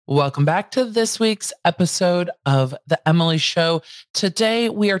Welcome back to this week's episode of The Emily Show. Today,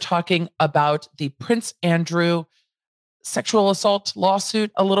 we are talking about the Prince Andrew sexual assault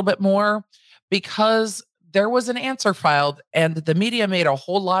lawsuit a little bit more because there was an answer filed and the media made a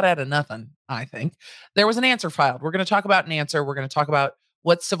whole lot out of nothing, I think. There was an answer filed. We're going to talk about an answer. We're going to talk about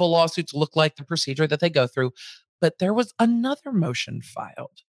what civil lawsuits look like, the procedure that they go through. But there was another motion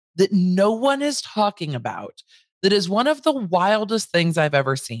filed that no one is talking about that is one of the wildest things I've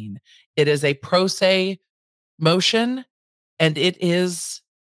ever seen. It is a pro se motion and it is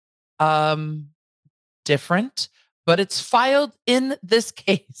different, but it's filed in this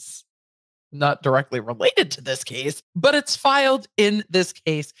case. Not directly related to this case, but it's filed in this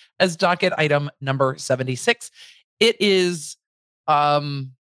case as docket item number 76. It is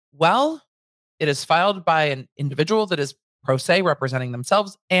it is filed by an individual that is pro se representing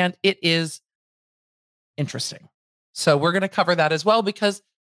themselves, and it is interesting. So we're going to cover that as well because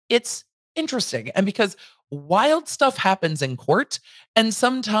it's interesting and because wild stuff happens in court. And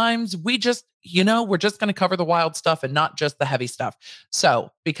sometimes we're just going to cover the wild stuff and not just the heavy stuff.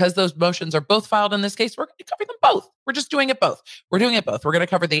 So because those motions are both filed in this case, we're going to cover them both. We're just doing it both. We're doing it both. We're going to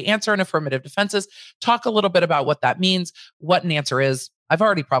cover the answer and affirmative defenses, talk a little bit about what that means, what an answer is. I've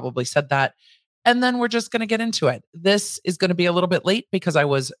already probably said that. And then we're just going to get into it. This is going to be a little bit late because I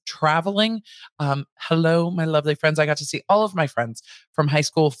was traveling. Hello, my lovely friends. I got to see all of my friends from high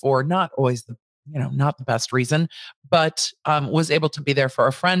school for not always not the best reason, but was able to be there for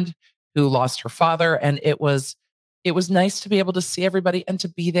a friend who lost her father. And it was nice to be able to see everybody and to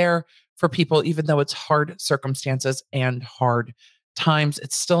be there for people, even though it's hard circumstances and hard times.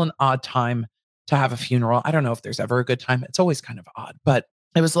 It's still an odd time to have a funeral. I don't know if there's ever a good time. It's always kind of odd, but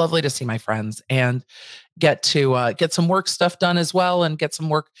it was lovely to see my friends and get to get some work stuff done as well and get some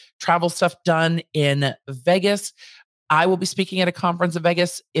work travel stuff done in Vegas. I will be speaking at a conference in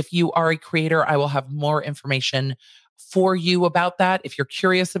Vegas. If you are a creator, I will have more information for you about that. If you're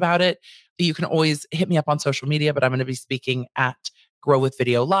curious about it, you can always hit me up on social media, but I'm going to be speaking at Grow with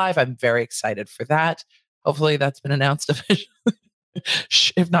Video Live. I'm very excited for that. Hopefully that's been announced officially.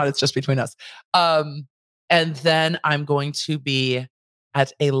 If not, it's just between us. And then I'm going to be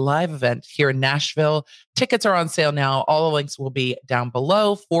at a live event here in Nashville. Tickets are on sale now. All the links will be down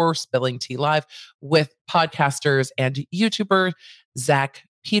below for Spilling Tea Live with podcasters and YouTuber Zach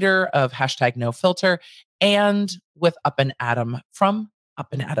Peter of #NoFilter and with Up and Adam from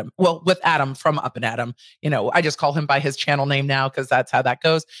Up and Adam. Well, with Adam from Up and Adam. I just call him by his channel name now because that's how that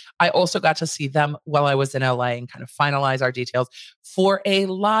goes. I also got to see them while I was in LA and kind of finalize our details for a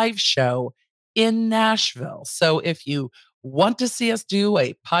live show in Nashville. So if you want to see us do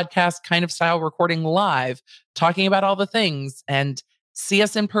a podcast kind of style recording live, talking about all the things and see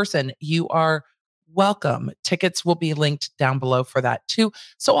us in person, you are welcome. Tickets will be linked down below for that too.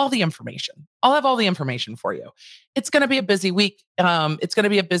 So I'll have all the information for you. It's going to be a busy week. It's going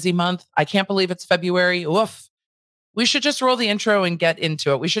to be a busy month. I can't believe it's February. Oof. We should just roll the intro and get into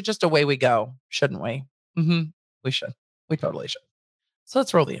it. We should just away we go, shouldn't we? We should. We totally should. So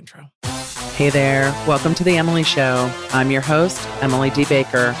let's roll the intro. Hey there, welcome to The Emily Show. I'm your host, Emily D.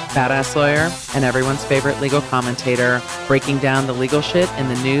 Baker, badass lawyer and everyone's favorite legal commentator, breaking down the legal shit in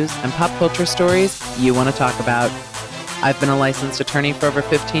the news and pop culture stories you want to talk about. I've been a licensed attorney for over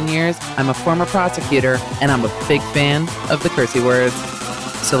 15 years, I'm a former prosecutor, and I'm a big fan of the cursey words.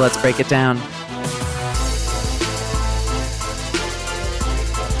 So let's break it down.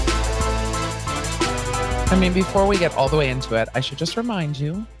 Before we get all the way into it, I should just remind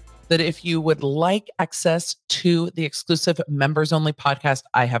you that if you would like access to the exclusive members-only podcast,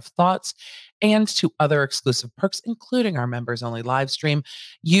 I Have Thoughts, and to other exclusive perks, including our members-only live stream,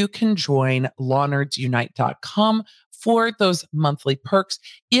 you can join lawnerdsunite.com for those monthly perks.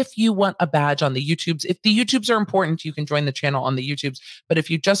 If you want a badge on the YouTubes, if the YouTubes are important, you can join the channel on the YouTubes. But if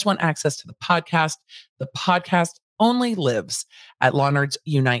you just want access to the podcast only lives at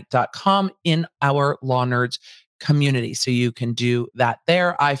lawnerdsunite.com in our Law Nerds community. So you can do that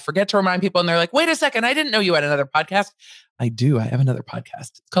there. I forget to remind people and they're like, wait a second, I didn't know you had another podcast. I do. I have another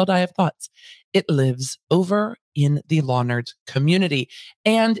podcast. It's called I Have Thoughts. It lives over in the Law Nerds community.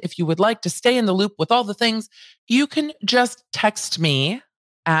 And if you would like to stay in the loop with all the things, you can just text me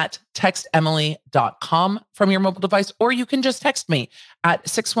at textemily.com from your mobile device, or you can just text me at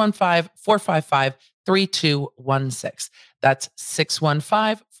 615-455-3216. That's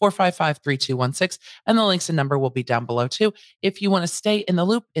 615-455-3216. And the links and number will be down below too. If you want to stay in the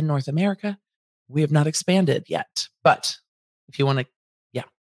loop in North America, we have not expanded yet. But if you want to,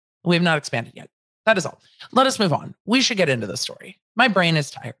 we have not expanded yet. That is all. Let us move on. We should get into the story. My brain is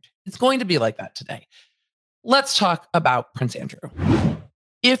tired. It's going to be like that today. Let's talk about Prince Andrew.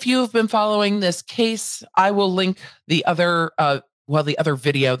 If you've been following this case, I will link the other the other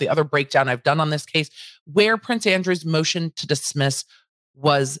video, the other breakdown I've done on this case where Prince Andrew's motion to dismiss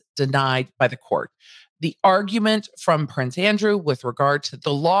was denied by the court. The argument from Prince Andrew with regard to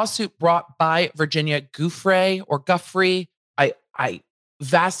the lawsuit brought by Virginia Giuffre or Guffrey, I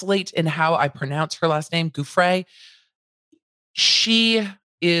vacillate in how I pronounce her last name, Giuffre. She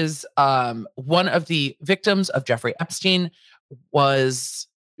is one of the victims of Jeffrey Epstein, was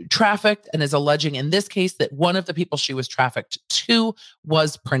trafficked, and is alleging in this case that one of the people she was trafficked to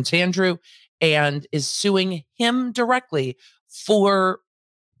was Prince Andrew, and is suing him directly for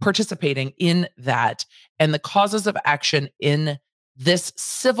participating in that. And the causes of action in this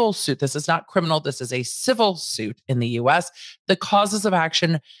civil suit, this is not criminal, this is a civil suit in the US. The causes of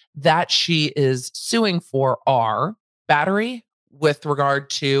action that she is suing for are battery with regard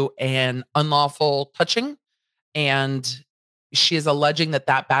to an unlawful touching. And she is alleging that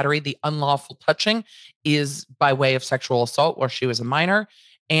that battery, the unlawful touching, is by way of sexual assault where she was a minor.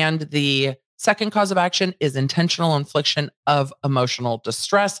 And the second cause of action is intentional infliction of emotional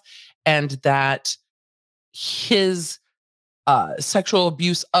distress, and that his sexual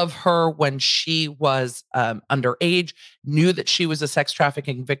abuse of her when she was underage, knew that she was a sex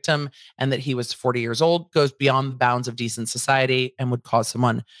trafficking victim and that he was 40 years old, goes beyond the bounds of decent society and would cause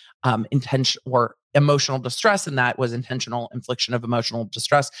someone intention or emotional distress. And that was intentional infliction of emotional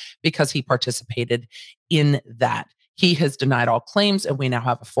distress because he participated in that. He has denied all claims, and we now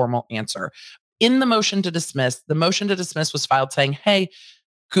have a formal answer. In the motion to dismiss, the motion to dismiss was filed saying, hey,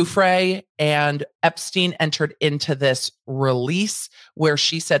 Giuffre and Epstein entered into this release where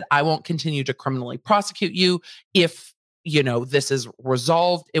she said, I won't continue to criminally prosecute you if, this is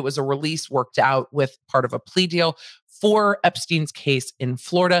resolved. It was a release worked out with part of a plea deal for Epstein's case in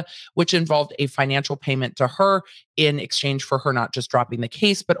Florida, which involved a financial payment to her in exchange for her not just dropping the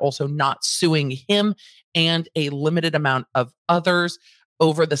case, but also not suing him and a limited amount of others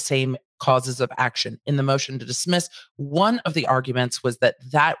over the same causes of action. In the motion to dismiss, one of the arguments was that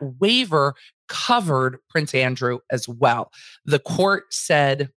that waiver covered Prince Andrew as well. The court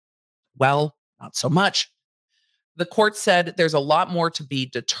said, well, not so much. The court said there's a lot more to be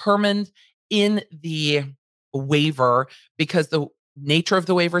determined in the waiver because the nature of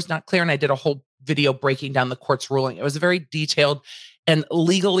the waiver is not clear. And I did a whole video breaking down the court's ruling. It was a very detailed and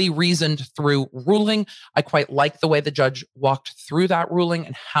legally reasoned through ruling. I quite like the way the judge walked through that ruling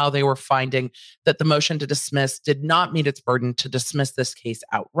and how they were finding that the motion to dismiss did not meet its burden to dismiss this case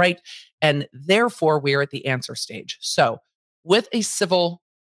outright. And therefore, we're at the answer stage. So with a civil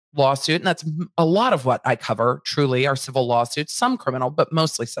lawsuit, and that's a lot of what I cover, truly, are civil lawsuits, some criminal, but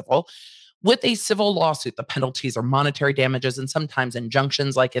mostly civil. With a civil lawsuit, the penalties are monetary damages and sometimes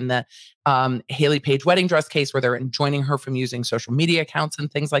injunctions, like in the Haley Page wedding dress case, where they're enjoining her from using social media accounts and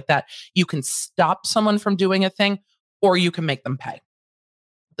things like that. You can stop someone from doing a thing, or you can make them pay.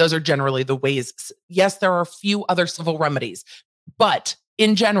 Those are generally the ways. Yes, there are a few other civil remedies, but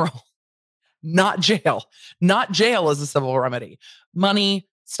in general, not jail. Not jail is a civil remedy. Money,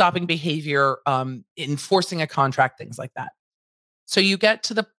 stopping behavior, enforcing a contract, things like that. So you get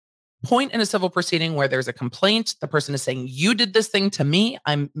to the point in a civil proceeding where there's a complaint. The person is saying, you did this thing to me.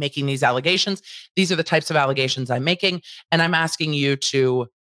 I'm making these allegations. These are the types of allegations I'm making. And I'm asking you to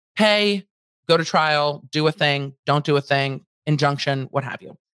pay, go to trial, do a thing, don't do a thing, injunction, what have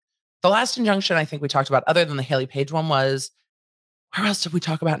you. The last injunction I think we talked about, other than the Haley Page one, was, where else did we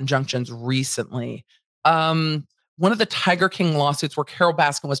talk about injunctions recently? One of the Tiger King lawsuits where Carol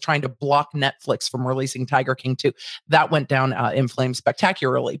Baskin was trying to block Netflix from releasing Tiger King 2. That went down in flames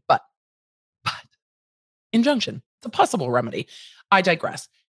spectacularly, but injunction, it's a possible remedy. I digress.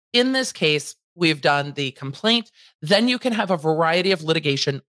 In this case, we've done the complaint. Then you can have a variety of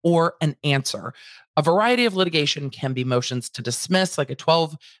litigation or an answer. A variety of litigation can be motions to dismiss, like a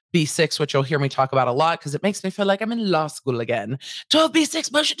 12B6, which you'll hear me talk about a lot because it makes me feel like I'm in law school again.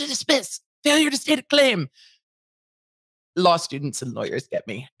 12B6, motion to dismiss, failure to state a claim. Law students and lawyers get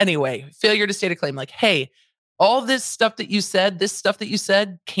me. Anyway, failure to state a claim, like, hey, all this stuff that you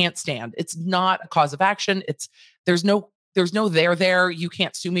said, can't stand. It's not a cause of action. There's no there. You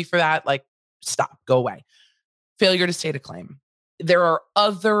can't sue me for that. Like, stop, go away. Failure to state a claim. There are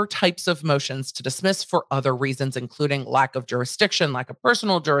other types of motions to dismiss for other reasons, including lack of jurisdiction, lack of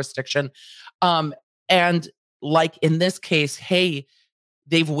personal jurisdiction. And like in this case, hey,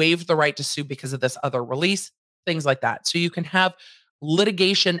 they've waived the right to sue because of this other release, things like that. So you can have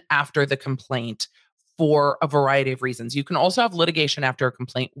litigation after the complaint for a variety of reasons. You can also have litigation after a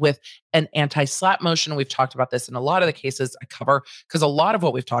complaint with an anti-SLAPP motion. We've talked about this in a lot of the cases I cover, because a lot of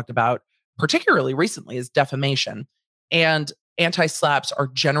what we've talked about, particularly recently, is defamation. And anti-slaps are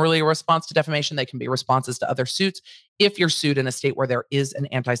generally a response to defamation. They can be responses to other suits if you're sued in a state where there is an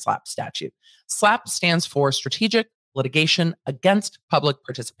anti-slap statute. SLAP stands for Strategic Litigation Against Public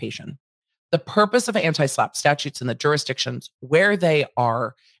Participation. The purpose of anti-SLAP statutes in the jurisdictions where they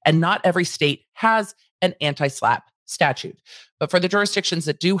are, and not every state has an anti-SLAP statute, but for the jurisdictions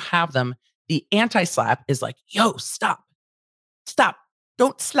that do have them, the anti-SLAP is like, yo, stop,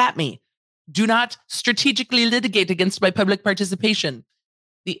 don't slap me. Do not strategically litigate against my public participation.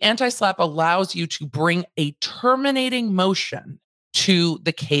 The anti-SLAP allows you to bring a terminating motion to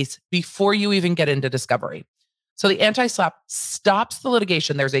the case before you even get into discovery. So the anti-SLAP stops the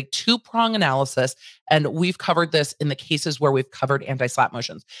litigation. There's a two-prong analysis, and we've covered this in the cases where we've covered anti-SLAP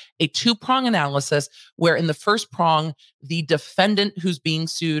motions. A two-prong analysis where in the first prong, the defendant who's being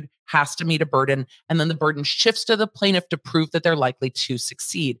sued has to meet a burden, and then the burden shifts to the plaintiff to prove that they're likely to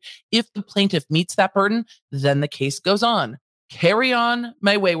succeed. If the plaintiff meets that burden, then the case goes on. Carry on,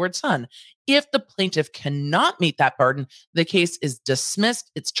 my wayward son. If the plaintiff cannot meet that burden, the case is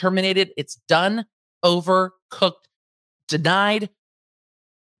dismissed, it's terminated, it's done, over, cooked, denied,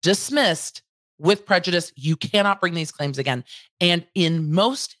 dismissed with prejudice. You cannot bring these claims again. And in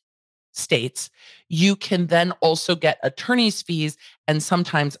most states, you can then also get attorney's fees and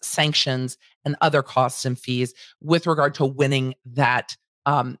sometimes sanctions and other costs and fees with regard to winning that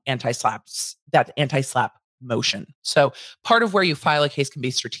anti-slap motion. So part of where you file a case can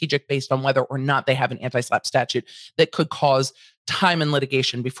be strategic based on whether or not they have an anti-slap statute that could cause time and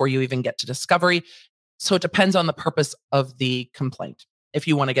litigation before you even get to discovery. So it depends on the purpose of the complaint. If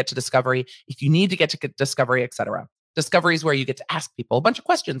you want to get to discovery, if you need to get to discovery, et cetera. Discovery is where you get to ask people a bunch of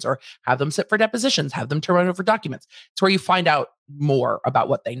questions or have them sit for depositions, have them turn over documents. It's where you find out more about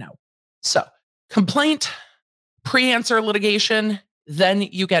what they know. So complaint, pre-answer litigation, then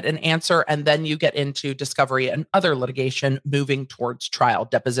you get an answer, and then you get into discovery and other litigation moving towards trial,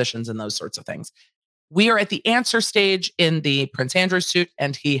 depositions, and those sorts of things. We are at the answer stage in the Prince Andrew suit,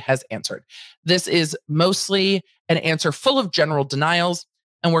 and he has answered. This is mostly an answer full of general denials,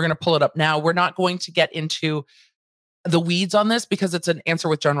 and we're going to pull it up now. We're not going to get into the weeds on this because it's an answer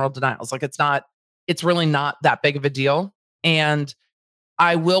with general denials. Like it's really not that big of a deal. And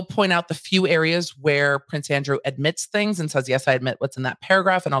I will point out the few areas where Prince Andrew admits things and says, yes, I admit what's in that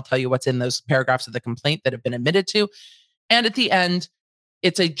paragraph. And I'll tell you what's in those paragraphs of the complaint that have been admitted to. And at the end,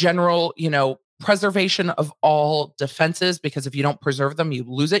 it's a general, preservation of all defenses, because if you don't preserve them, you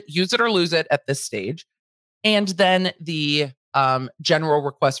lose it. Use it or lose it at this stage. And then the general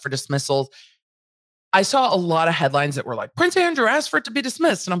request for dismissals. I saw a lot of headlines that were like, Prince Andrew asked for it to be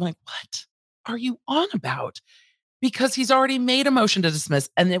dismissed. And I'm like, what are you on about? Because he's already made a motion to dismiss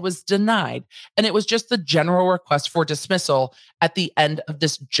and it was denied. And it was just the general request for dismissal at the end of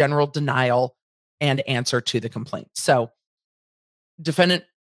this general denial and answer to the complaint. So defendant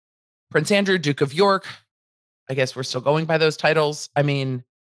Prince Andrew, Duke of York, I guess we're still going by those titles. I mean,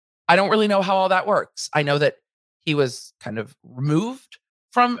 I don't really know how all that works. I know that he was kind of removed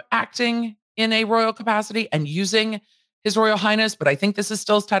from acting in a royal capacity and using his Royal Highness, but I think this is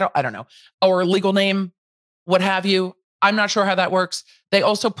still his title. I don't know. Or legal name, what have you. I'm not sure how that works. They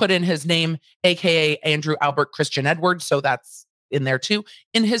also put in his name, AKA Andrew Albert Christian Edward. So that's in there too,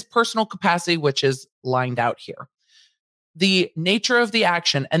 in his personal capacity, which is lined out here. The nature of the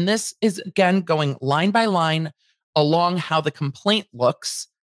action, and this is again going line by line along how the complaint looks.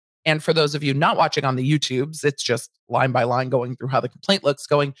 And for those of you not watching on the YouTubes, it's just line by line going through how the complaint looks,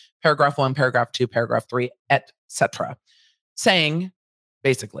 going paragraph 1, paragraph 2, paragraph 3, etc. Saying,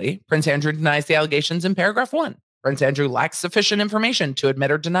 basically, Prince Andrew denies the allegations in paragraph 1. Prince Andrew lacks sufficient information to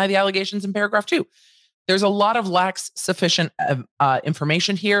admit or deny the allegations in paragraph 2. There's a lot of lacks sufficient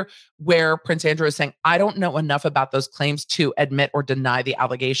information here where Prince Andrew is saying, I don't know enough about those claims to admit or deny the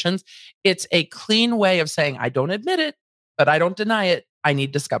allegations. It's a clean way of saying, I don't admit it, but I don't deny it. I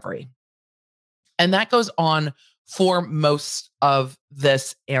need discovery. And that goes on for most of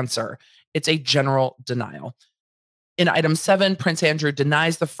this answer. It's a general denial. In item 7, Prince Andrew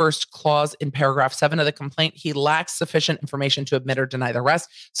denies the first clause in paragraph 7 of the complaint. He lacks sufficient information to admit or deny the rest.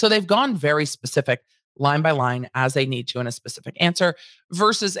 So they've gone very specific line by line as they need to in a specific answer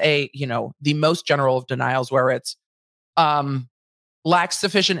versus the most general of denials where it's lacks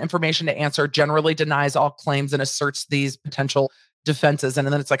sufficient information to answer, generally denies all claims and asserts these potential defenses. And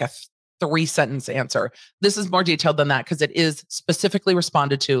then it's like a 3-sentence answer. This is more detailed than that because it is specifically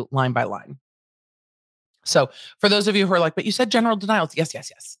responded to line by line. So for those of you who are like, but you said general denials.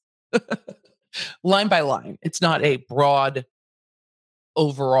 Yes. Line by line. It's not a broad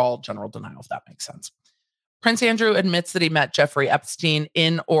overall general denial, if that makes sense. Prince Andrew admits that he met Jeffrey Epstein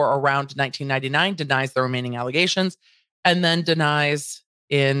in or around 1999, denies the remaining allegations. and then denies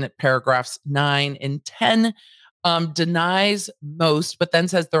in paragraphs 9 and 10. Denies most, but then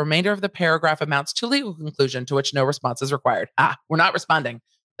says the remainder of the paragraph amounts to legal conclusion to which no response is required. We're not responding.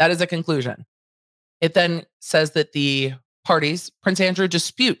 That is a conclusion. It then says that the parties, Prince Andrew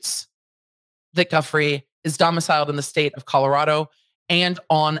disputes that Giuffre is domiciled in the state of Colorado, and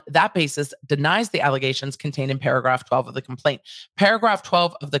on that basis denies the allegations contained in paragraph 12 of the complaint. Paragraph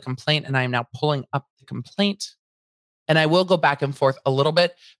 12 of the complaint, and I am now pulling up the complaint, and I will go back and forth a little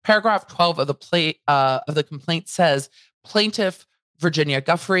bit. Paragraph 12 of the complaint says, plaintiff Virginia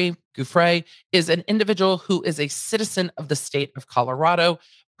Giuffre is an individual who is a citizen of the state of Colorado.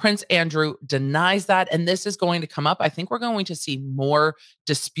 Prince Andrew denies that, and this is going to come up. I think we're going to see more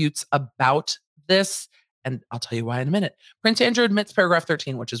disputes about this, and I'll tell you why in a minute. Prince Andrew admits paragraph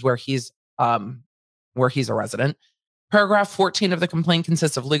 13, which is where he's a resident. Paragraph 14 of the complaint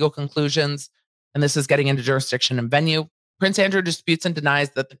consists of legal conclusions, and this is getting into jurisdiction and venue. Prince Andrew disputes and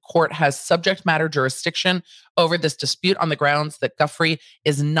denies that the court has subject matter jurisdiction over this dispute on the grounds that Giuffre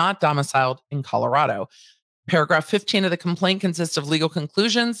is not domiciled in Colorado. Paragraph 15 of the complaint consists of legal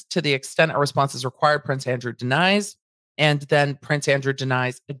conclusions. To the extent a response is required, Prince Andrew denies. And then Prince Andrew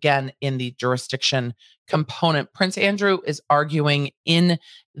denies again in the jurisdiction component. Prince Andrew is arguing in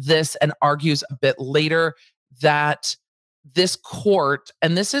this and argues a bit later that this court,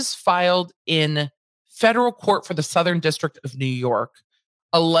 and this is filed in federal court for the Southern District of New York,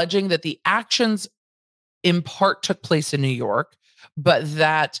 alleging that the actions in part took place in New York, but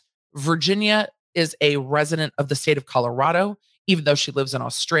that Virginia is a resident of the state of Colorado, even though she lives in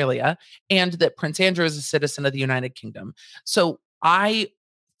Australia, and that Prince Andrew is a citizen of the United Kingdom. So I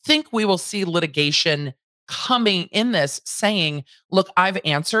think we will see litigation coming in this saying, look, I've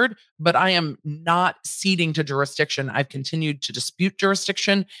answered, but I am not ceding to jurisdiction. I've continued to dispute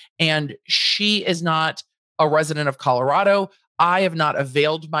jurisdiction, and she is not a resident of Colorado. I have not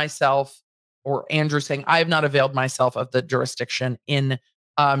availed myself, or Andrew saying, I have not availed myself of the jurisdiction in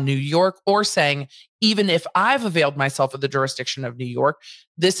New York, or saying, even if I've availed myself of the jurisdiction of New York,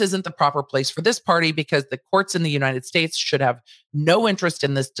 this isn't the proper place for this party because the courts in the United States should have no interest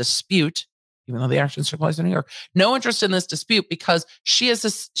in this dispute, even though the actions took place in New York, no interest in this dispute because she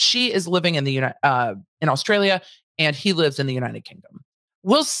is living in in Australia and he lives in the United Kingdom.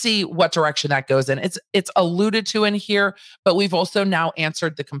 We'll see what direction that goes in. It's alluded to in here, but we've also now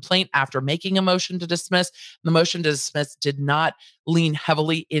answered the complaint after making a motion to dismiss. The motion to dismiss did not lean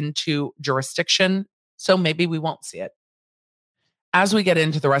heavily into jurisdiction, so maybe we won't see it. As we get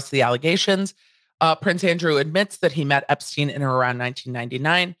into the rest of the allegations, Prince Andrew admits that he met Epstein in or around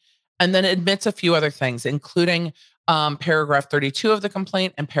 1999, and then admits a few other things, including paragraph 32 of the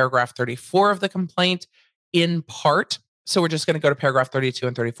complaint and paragraph 34 of the complaint in part. So we're just going to go to paragraph 32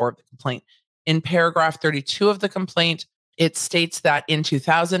 and 34 of the complaint. In paragraph 32 of the complaint, it states that in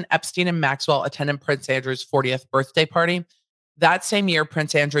 2000, Epstein and Maxwell attended Prince Andrew's 40th birthday party. That same year,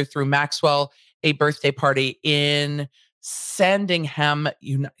 Prince Andrew threw Maxwell a birthday party in Sandringham,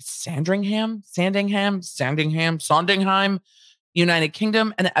 United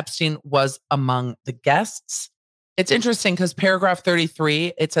Kingdom, and Epstein was among the guests. It's interesting because paragraph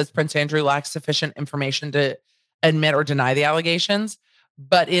 33, it says Prince Andrew lacks sufficient information to admit or deny the allegations.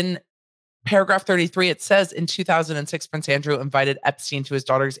 But in paragraph 33, it says in 2006, Prince Andrew invited Epstein to his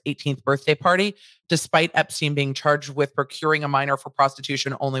daughter's 18th birthday party, despite Epstein being charged with procuring a minor for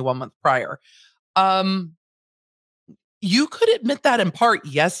prostitution only 1 month prior. You could admit that in part.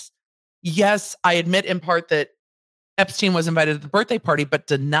 Yes, I admit in part that Epstein was invited to the birthday party, but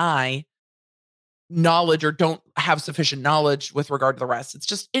deny knowledge or don't have sufficient knowledge with regard to the rest. It's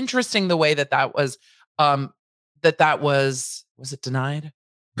just interesting the way that was was it denied?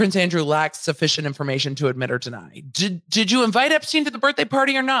 Prince Andrew lacks sufficient information to admit or deny. Did you invite Epstein to the birthday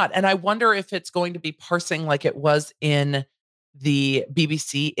party or not? And I wonder if it's going to be parsing like it was in the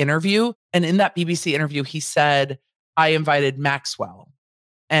BBC interview. And in that BBC interview, he said, I invited Maxwell.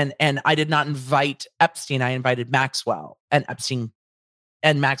 And I did not invite Epstein. I invited Maxwell. And Epstein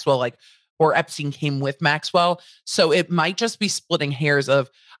came with Maxwell. So it might just be splitting hairs of,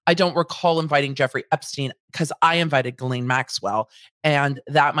 I don't recall inviting Jeffrey Epstein because I invited Ghislaine Maxwell. And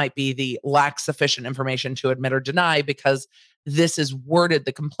that might be the lack sufficient information to admit or deny because this is worded,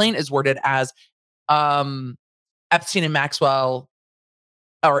 the complaint is worded as Epstein and Maxwell,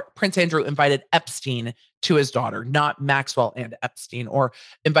 or Prince Andrew invited Epstein to his daughter, not Maxwell and Epstein, or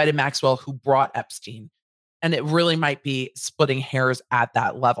invited Maxwell who brought Epstein. And it really might be splitting hairs at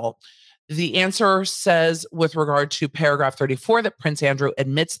that level. The answer says, with regard to paragraph 34, that Prince Andrew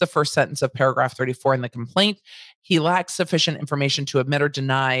admits the first sentence of paragraph 34 in the complaint. He lacks sufficient information to admit or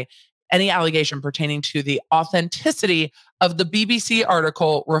deny any allegation pertaining to the authenticity of the BBC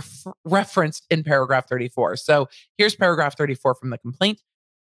article referenced in paragraph 34. So here's paragraph 34 from the complaint.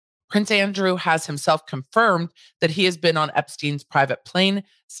 Prince Andrew has himself confirmed that he has been on Epstein's private plane,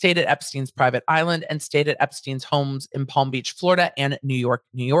 stayed at Epstein's private island, and stayed at Epstein's homes in Palm Beach, Florida, and New York,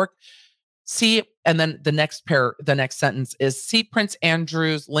 New York. See, and then the next sentence is see Prince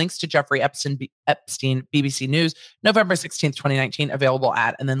Andrew's links to Jeffrey Epstein, BBC News, November 16th, 2019, available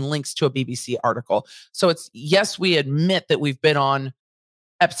at, and then links to a BBC article. So it's, yes, we admit that we've been on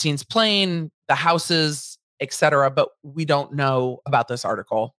Epstein's plane, the houses, etc., but we don't know about this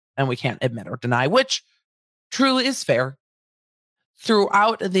article and we can't admit or deny, which truly is fair.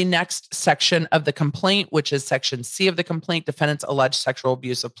 Throughout the next section of the complaint, which is section C of the complaint, defendants allege sexual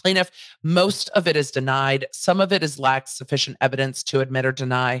abuse of plaintiff. Most of it is denied. Some of it is lacks sufficient evidence to admit or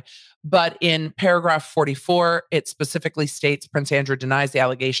deny. But in paragraph 44, it specifically states Prince Andrew denies the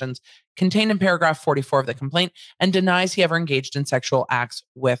allegations contained in paragraph 44 of the complaint and denies he ever engaged in sexual acts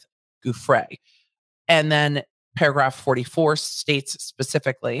with Giuffre. And then paragraph 44 states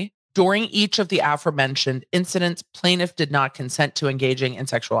specifically, during each of the aforementioned incidents, plaintiff did not consent to engaging in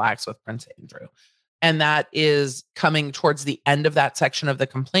sexual acts with Prince Andrew. And that is coming towards the end of that section of the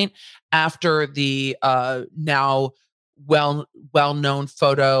complaint after the now well-known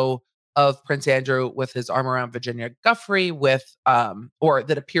photo of Prince Andrew with his arm around Virginia Giuffre with, or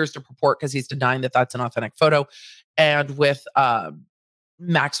that appears to purport, because he's denying that that's an authentic photo, and with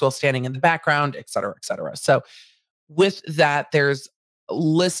Maxwell standing in the background, et cetera, et cetera. So with that, there's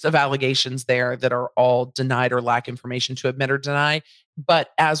list of allegations there that are all denied or lack information to admit or deny. But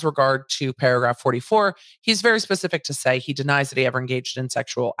as regard to paragraph 44, he's very specific to say he denies that he ever engaged in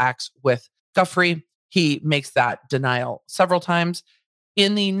sexual acts with Giuffre. He makes that denial several times.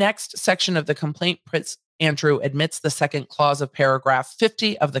 In the next section of the complaint, Prince Andrew admits the second clause of paragraph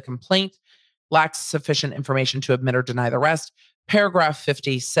 50 of the complaint lacks sufficient information to admit or deny the rest. Paragraph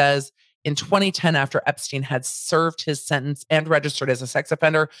 50 says, in 2010, after Epstein had served his sentence and registered as a sex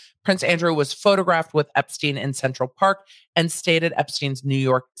offender, Prince Andrew was photographed with Epstein in Central Park and stayed at Epstein's New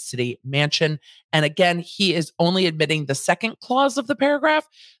York City mansion. And again, he is only admitting the second clause of the paragraph.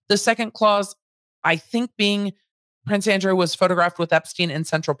 The second clause, I think, being Prince Andrew was photographed with Epstein in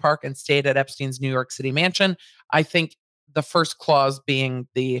Central Park and stayed at Epstein's New York City mansion. I think the first clause being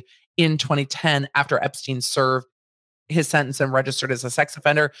the in 2010, after Epstein served his sentence and registered as a sex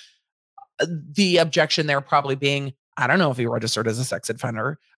offender. The objection there probably being, I don't know if he registered as a sex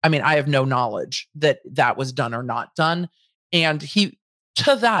offender. I mean, I have no knowledge that that was done or not done. And he,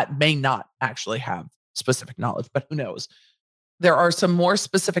 to that, may not actually have specific knowledge, but who knows? There are some more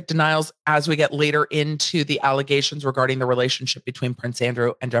specific denials as we get later into the allegations regarding the relationship between Prince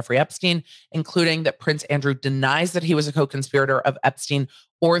Andrew and Jeffrey Epstein, including that Prince Andrew denies that he was a co-conspirator of Epstein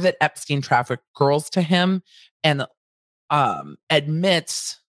or that Epstein trafficked girls to him, and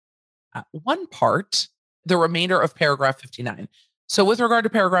admits one part, the remainder of paragraph 59. So with regard to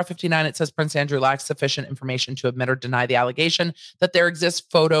paragraph 59, it says Prince Andrew lacks sufficient information to admit or deny the allegation that there exists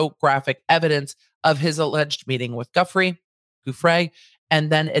photographic evidence of his alleged meeting with Giuffre,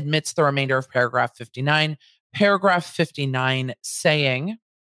 and then admits the remainder of paragraph 59. Paragraph 59 saying,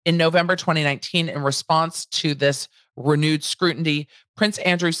 in November 2019, in response to this renewed scrutiny, Prince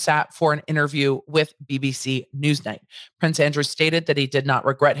Andrew sat for an interview with BBC Newsnight. Prince Andrew stated that he did not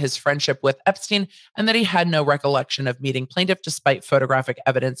regret his friendship with Epstein and that he had no recollection of meeting plaintiff despite photographic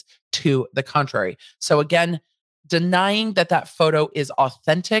evidence to the contrary. So again, denying that that photo is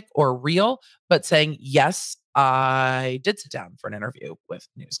authentic or real, but saying, yes, I did sit down for an interview with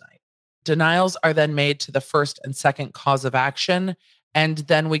Newsnight. Denials are then made to the first and second cause of action. And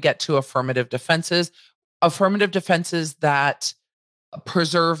then we get to affirmative defenses that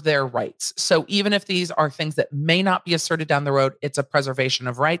preserve their rights. So even if these are things that may not be asserted down the road, it's a preservation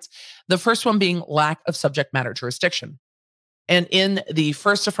of rights. The first one being lack of subject matter jurisdiction. And in the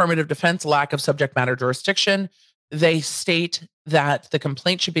first affirmative defense, lack of subject matter jurisdiction, they state that the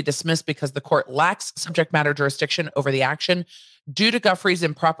complaint should be dismissed because the court lacks subject matter jurisdiction over the action due to Giuffre's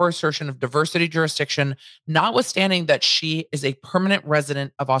improper assertion of diversity jurisdiction, notwithstanding that she is a permanent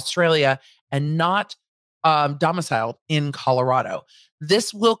resident of Australia and not domiciled in Colorado.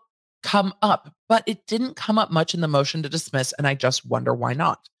 This will come up, but it didn't come up much in the motion to dismiss, and I just wonder why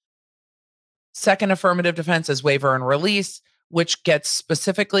not. Second affirmative defense is waiver and release, which gets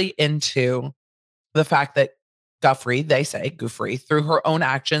specifically into the fact that Giuffre, through her own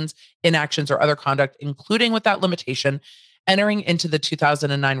actions, inactions, or other conduct, including without limitation, entering into the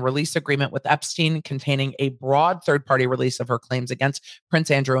 2009 release agreement with Epstein containing a broad third-party release of her claims against Prince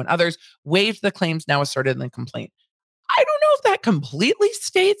Andrew and others, waived the claims now asserted in the complaint. I don't know if that completely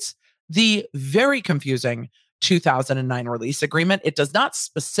states The very confusing 2009 release agreement, it does not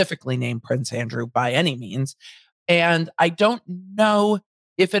specifically name Prince Andrew by any means. And I don't know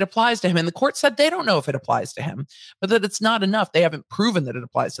if it applies to him. And the court said they don't know if it applies to him, but that it's not enough. They haven't proven that it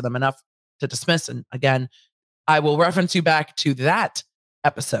applies to them enough to dismiss. And again, I will reference you back to that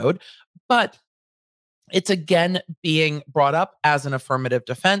episode, but it's again being brought up as an affirmative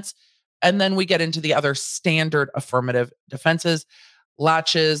defense. And then we get into the other standard affirmative defenses: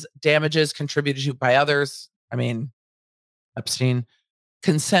 latches, damages contributed to by others. I mean, Epstein,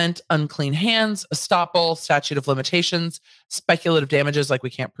 consent, unclean hands, estoppel, statute of limitations, speculative damages, like we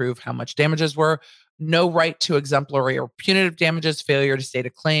can't prove how much damages were, no right to exemplary or punitive damages, failure to state a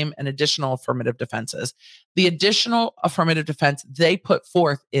claim, and additional affirmative defenses. The additional affirmative defense they put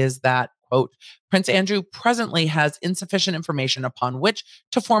forth is that, quote, Prince Andrew presently has insufficient information upon which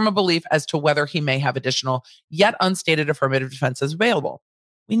to form a belief as to whether he may have additional, yet unstated affirmative defenses available.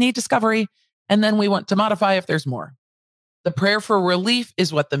 We need discovery, and then we want to modify if there's more. The prayer for relief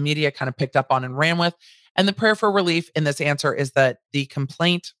is what the media kind of picked up on and ran with. And the prayer for relief in this answer is that the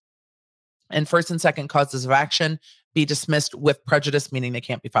complaint and first and second causes of action be dismissed with prejudice, meaning they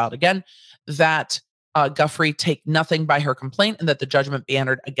can't be filed again, that Giuffre take nothing by her complaint, and that the judgment be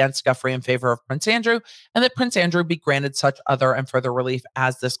entered against Giuffre in favor of Prince Andrew, and that Prince Andrew be granted such other and further relief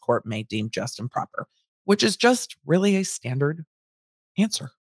as this court may deem just and proper, which is just really a standard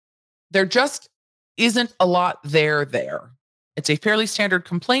answer. There just isn't a lot there. It's a fairly standard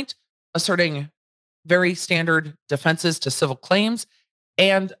complaint asserting very standard defenses to civil claims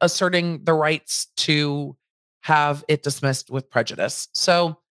and asserting the rights to have it dismissed with prejudice.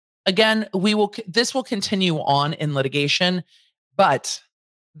 So again, this will continue on in litigation, but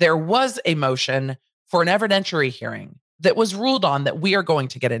there was a motion for an evidentiary hearing that was ruled on that we are going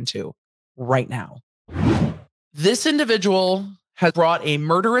to get into right now. This individual has brought a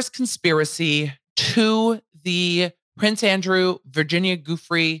murderous conspiracy to the Prince Andrew, Virginia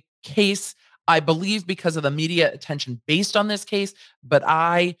Giuffre case, I believe because of the media attention based on this case, but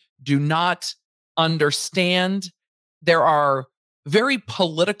I do not understand. There are very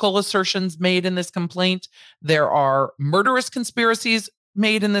political assertions made in this complaint. There are murderous conspiracies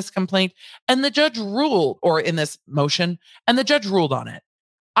made in this complaint, and the judge ruled, or in this motion, and the judge ruled on it.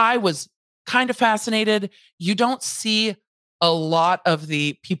 I was kind of fascinated. You don't see a lot of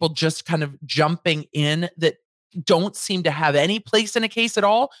the people just kind of jumping in that don't seem to have any place in a case at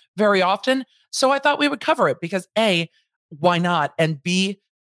all very often. So I thought we would cover it because A, why not? And B,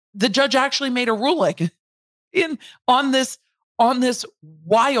 the judge actually made a ruling on this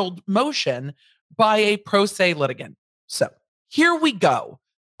wild motion by a pro se litigant. So here we go.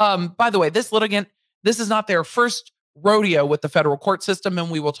 By the way, this litigant, this is not their first rodeo with the federal court system, and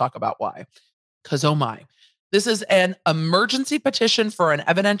we will talk about why. Because, oh my, this is an emergency petition for an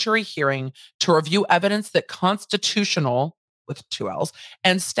evidentiary hearing to review evidence that constitutional, with two L's,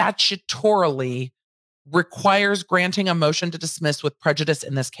 and statutorily requires granting a motion to dismiss with prejudice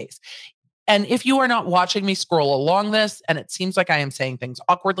in this case. And if you are not watching me scroll along this, and it seems like I am saying things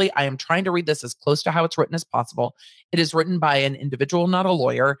awkwardly, I am trying to read this as close to how it's written as possible. It is written by an individual, not a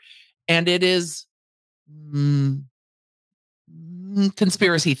lawyer, and it is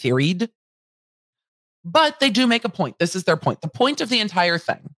conspiracy theoried. But they do make a point. This is their point. The point of the entire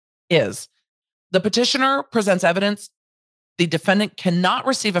thing is the petitioner presents evidence the defendant cannot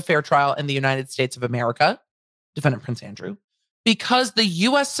receive a fair trial in the United States of America, defendant Prince Andrew, because the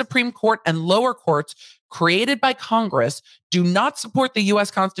U.S. Supreme Court and lower courts created by Congress do not support the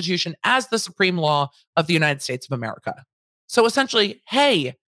U.S. Constitution as the supreme law of the United States of America. So essentially,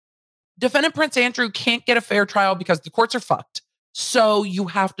 hey, defendant Prince Andrew can't get a fair trial because the courts are fucked. So you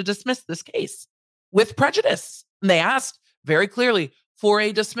have to dismiss this case with prejudice. And they asked very clearly for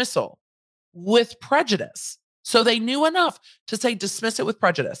a dismissal with prejudice. So they knew enough to say dismiss it with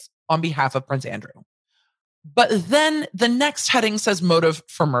prejudice on behalf of Prince Andrew. But then the next heading says motive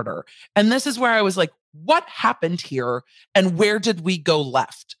for murder. And this is where I was like, what happened here? And where did we go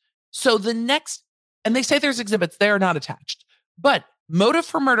left? So the next, and they say there's exhibits, they are not attached, but motive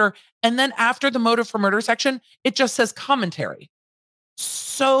for murder. And then after the motive for murder section, it just says commentary.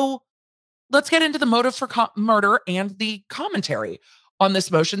 So let's get into the motive for murder and the commentary on this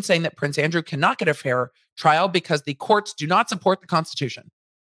motion saying that Prince Andrew cannot get a fair trial because the courts do not support the Constitution.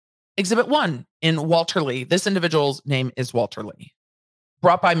 Exhibit 1 in Walter Lee. This individual's name is Walter Lee,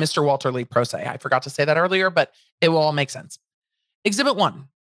 brought by Mr. Walter Lee pro se. I forgot to say that earlier, but it will all make sense. Exhibit 1,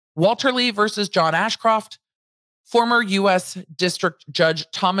 Walter Lee versus John Ashcroft, former U.S. District Judge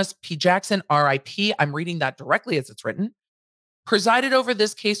Thomas P. Jackson, RIP. I'm reading that directly as it's written. presided over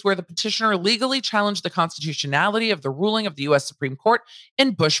this case where the petitioner legally challenged the constitutionality of the ruling of the U.S. Supreme Court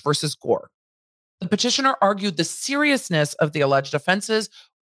in Bush versus Gore. The petitioner argued the seriousness of the alleged offenses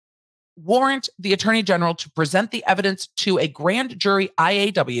warrant the Attorney General to present the evidence to a grand jury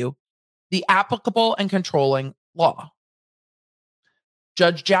IAW, the applicable and controlling law.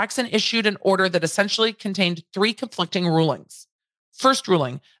 Judge Jackson issued an order that essentially contained three conflicting rulings. First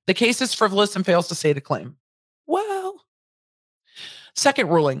ruling, the case is frivolous and fails to state a claim. Well. Second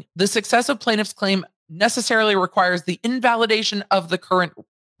ruling, the success of plaintiff's claim necessarily requires the invalidation of the current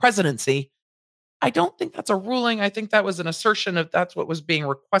presidency. I don't think that's a ruling. I think that was an assertion of that's what was being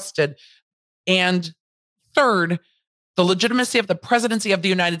requested. And third, the legitimacy of the presidency of the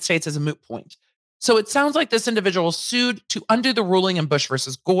United States is a moot point. So it sounds like this individual sued to undo the ruling in Bush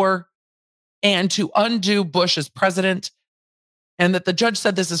versus Gore and to undo Bush as president, and that the judge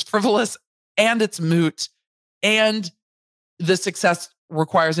said this is frivolous and it's moot and the success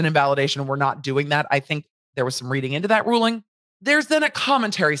requires an invalidation. We're not doing that. I think there was some reading into that ruling. There's then a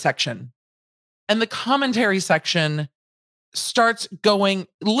commentary section. And the commentary section starts going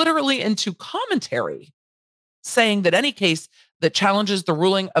literally into commentary, saying that any case that challenges the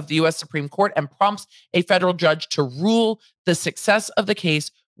ruling of the U.S. Supreme Court and prompts a federal judge to rule the success of the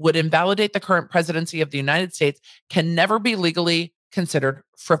case would invalidate the current presidency of the United States can never be legally considered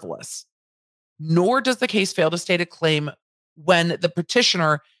frivolous. Nor does the case fail to state a claim when the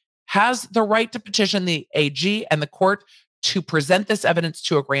petitioner has the right to petition the AG and the court to present this evidence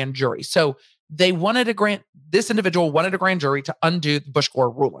to a grand jury. So this individual wanted a grand jury to undo the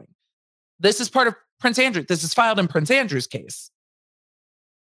Bush-Gore ruling. This is part of Prince Andrew. This is filed in Prince Andrew's case.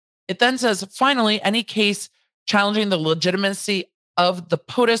 It then says, finally, any case challenging the legitimacy of the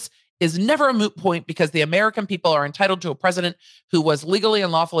POTUS is never a moot point because the American people are entitled to a president who was legally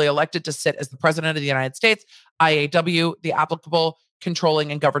and lawfully elected to sit as the president of the United States, IAW, the applicable,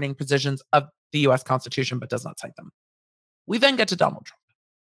 controlling, and governing provisions of the U.S. Constitution, but does not cite them. We then get to Donald Trump.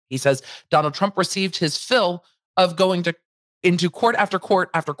 He says Donald Trump received his fill of going into court after court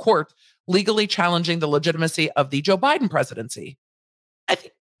after court, legally challenging the legitimacy of the Joe Biden presidency. I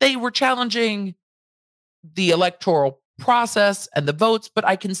think they were challenging the electoral process and the votes, but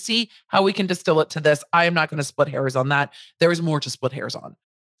I can see how we can distill it to this. I am not going to split hairs on that. There is more to split hairs on.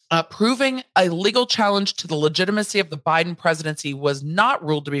 Proving a legal challenge to the legitimacy of the Biden presidency was not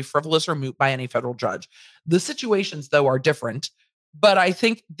ruled to be frivolous or moot by any federal judge. The situations, though, are different, but I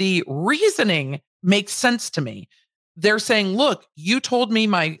think the reasoning makes sense to me. They're saying, look, you told me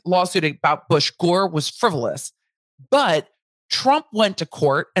my lawsuit about Bush-Gore was frivolous, but Trump went to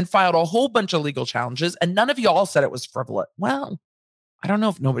court and filed a whole bunch of legal challenges, and none of you all said it was frivolous. Well, I don't know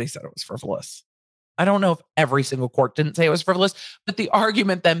if nobody said it was frivolous. I don't know if every single court didn't say it was frivolous, but the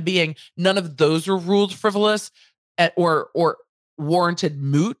argument then being none of those were ruled frivolous or warranted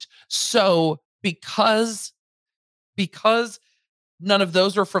moot. So because none of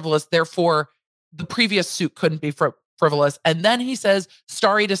those were frivolous, therefore the previous suit couldn't be frivolous. And then he says,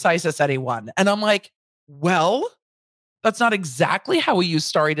 stare decisis anyone. And I'm like, well, that's not exactly how we use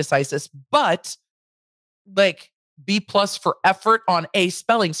stare decisis, but like B+ for effort on A,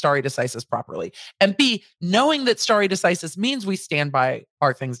 spelling stare decisis properly, and B, knowing that stare decisis means we stand by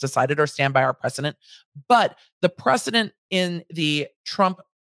our things decided or stand by our precedent. But the precedent in the Trump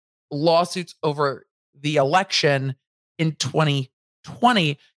lawsuits over the election in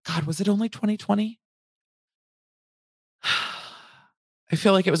 2020, God, was it only 2020? I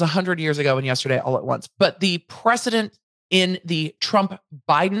feel like it was 100 years ago and yesterday all at once. But the precedent in the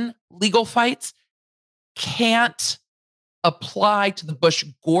Trump-Biden legal fights can't apply to the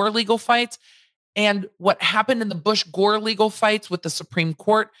Bush-Gore legal fights. And what happened in the Bush-Gore legal fights with the Supreme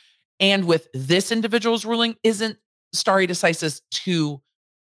Court and with this individual's ruling isn't stare decisis to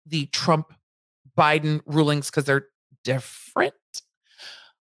the Trump-Biden rulings because they're different.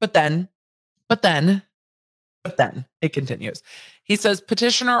 But then it continues. He says,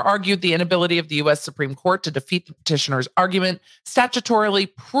 petitioner argued the inability of the U.S. Supreme Court to defeat the petitioner's argument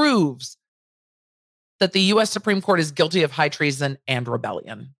statutorily proves that the U.S. Supreme Court is guilty of high treason and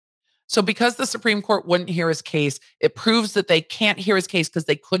rebellion. So because the Supreme Court wouldn't hear his case, it proves that they can't hear his case because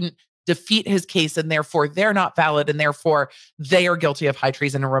they couldn't defeat his case, and therefore they're not valid, and therefore they are guilty of high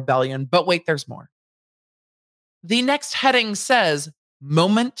treason and rebellion. But wait, there's more. The next heading says,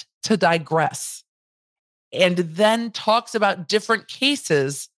 moment to digress, and then talks about different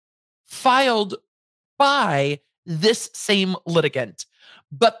cases filed by this same litigant.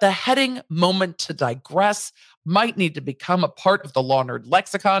 But the heading moment to digress might need to become a part of the law nerd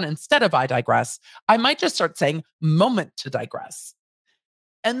lexicon. Instead of I digress, I might just start saying moment to digress.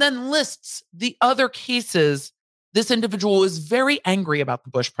 And then lists the other cases This individual was very angry about the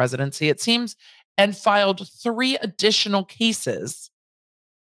Bush presidency, it seems, and filed 3 additional cases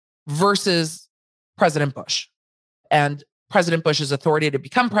versus President Bush and President Bush's authority to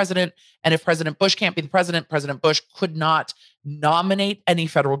become president. And if President Bush can't be the president, President Bush could not nominate any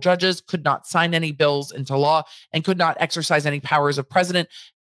federal judges, could not sign any bills into law, and could not exercise any powers of president.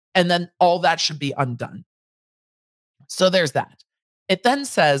 And then all that should be undone. So there's that. It then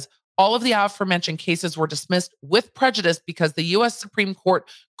says all of the aforementioned cases were dismissed with prejudice because the U.S. Supreme Court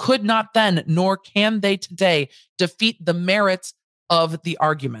could not then, nor can they today, defeat the merits of the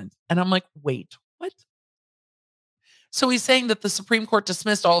argument. And I'm like, wait, what? So he's saying that the Supreme Court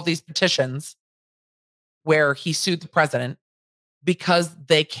dismissed all of these petitions where he sued the president because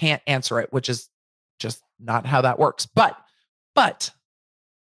they can't answer it, which is just not how that works. But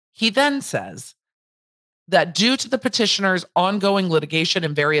he then says that due to the petitioner's ongoing litigation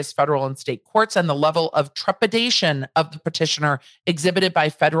in various federal and state courts and the level of trepidation of the petitioner exhibited by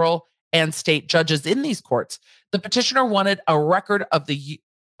federal and state judges in these courts, the petitioner wanted a record of the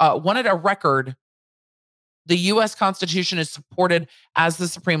U.S. Constitution is supported as the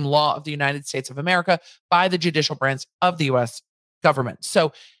supreme law of the United States of America by the judicial branch of the U.S. government.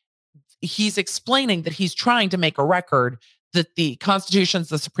 So he's explaining that he's trying to make a record that the Constitution is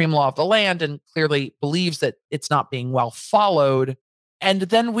the supreme law of the land and clearly believes that it's not being well followed. And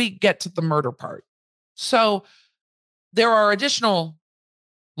then we get to the murder part. So there are additional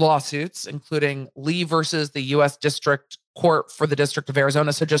lawsuits, including Lee versus the U.S. District Court for the District of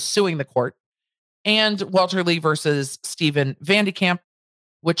Arizona, so just suing the court, and Walter Lee versus Stephen Vandekamp,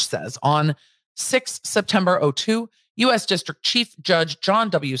 which says on 6 September 2002, U.S. District Chief Judge John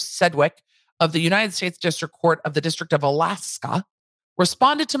W. Sedgwick of the United States District Court of the District of Alaska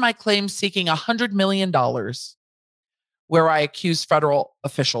responded to my claims seeking $100 million, where I accused federal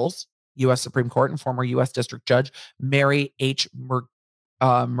officials, U.S. Supreme Court and former U.S. District Judge Mary H.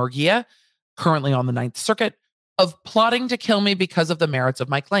 Murguia, currently on the Ninth Circuit, of plotting to kill me because of the merits of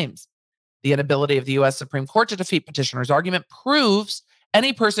my claims. The inability of the U.S. Supreme Court to defeat petitioner's argument proves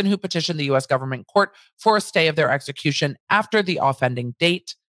any person who petitioned the U.S. government court for a stay of their execution after the offending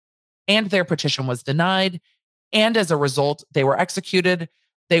date and their petition was denied, and as a result, they were executed.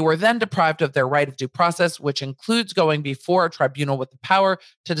 They were then deprived of their right of due process, which includes going before a tribunal with the power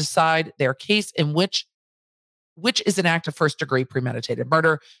to decide their case in which is an act of first-degree premeditated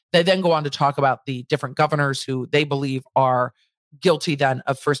murder. They then go on to talk about the different governors who they believe are guilty then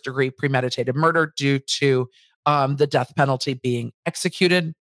of first-degree premeditated murder due to the death penalty being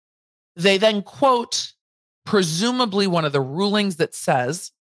executed. They then quote, presumably one of the rulings that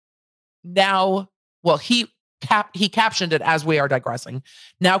says, he captioned it as we are digressing.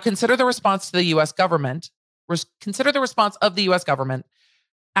 Now consider the response to the U.S. government. Consider the response of the U.S. government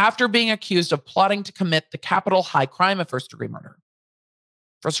after being accused of plotting to commit the capital high crime of first-degree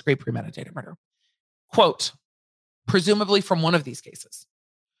premeditated murder. Quote, presumably from one of these cases.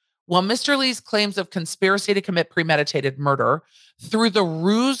 While Mr. Lee's claims of conspiracy to commit premeditated murder through the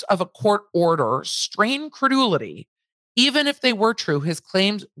ruse of a court order strain credulity, even if they were true, his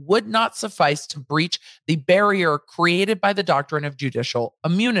claims would not suffice to breach the barrier created by the doctrine of judicial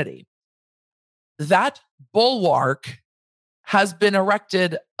immunity. That bulwark has been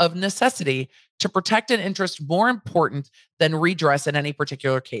erected of necessity to protect an interest more important than redress in any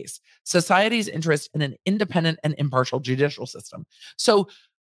particular case, society's interest in an independent and impartial judicial system. So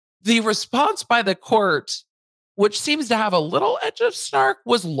the response by the court, which seems to have a little edge of snark,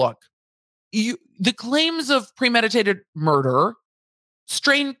 was, look, the claims of premeditated murder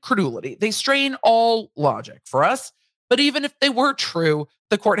strain credulity. They strain all logic for us. But even if they were true,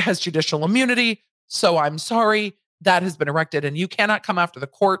 the court has judicial immunity. So I'm sorry, that has been erected, and you cannot come after the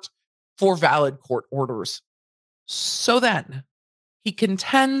court for valid court orders. So then he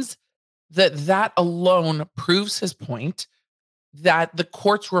contends that alone proves his point, that the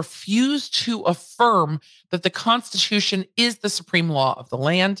courts refuse to affirm that the Constitution is the supreme law of the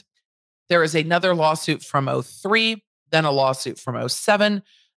land. There is another lawsuit from 2003, then a lawsuit from 2007.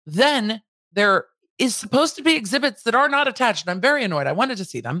 Then there is supposed to be exhibits that are not attached. And I'm very annoyed. I wanted to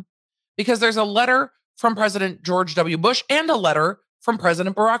see them because there's a letter from President George W. Bush and a letter from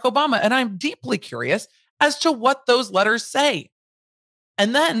President Barack Obama. And I'm deeply curious as to what those letters say.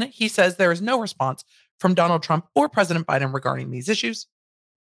 And then he says there is no response from Donald Trump or President Biden regarding these issues.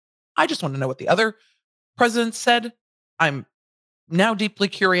 I just want to know what the other presidents said. I'm now deeply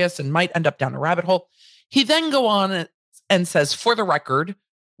curious and might end up down a rabbit hole. He then go on and says, for the record,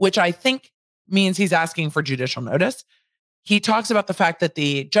 which I think means he's asking for judicial notice. He talks about the fact that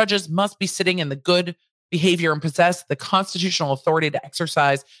the judges must be sitting in the good behavior and possess the constitutional authority to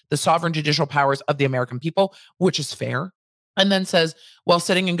exercise the sovereign judicial powers of the American people, which is fair. And then says, while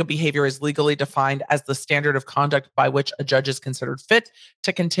sitting in good behavior is legally defined as the standard of conduct by which a judge is considered fit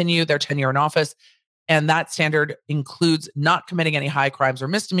to continue their tenure in office. And that standard includes not committing any high crimes or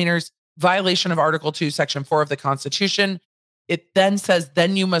misdemeanors, violation of Article 2, Section 4 of the Constitution. It then says,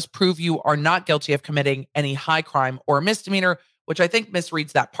 then you must prove you are not guilty of committing any high crime or misdemeanor, which I think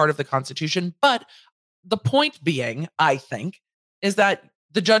misreads that part of the Constitution. But the point being, I think, is that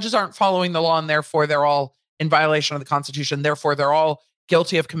the judges aren't following the law and therefore they're all in violation of the Constitution. Therefore, they're all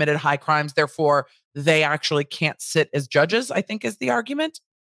guilty of committed high crimes. Therefore, they actually can't sit as judges, I think is the argument.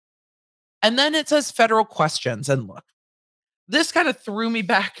 And then it says federal questions. And look, this kind of threw me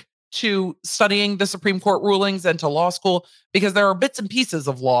back to studying the Supreme Court rulings and to law school because there are bits and pieces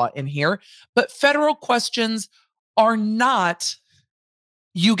of law in here. But federal questions are not,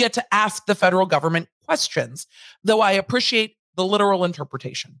 you get to ask the federal government questions, though I appreciate the literal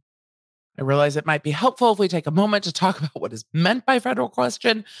interpretation. I realize it might be helpful if we take a moment to talk about what is meant by federal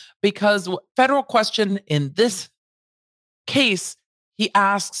question, because federal question in this case, he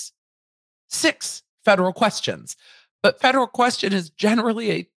asks 6 federal questions. But federal question is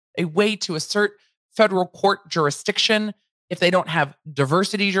generally a way to assert federal court jurisdiction. If they don't have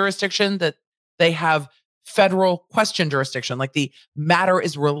diversity jurisdiction, that they have federal question jurisdiction, like the matter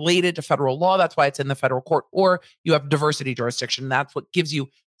is related to federal law. That's why it's in the federal court. Or you have diversity jurisdiction. That's what gives you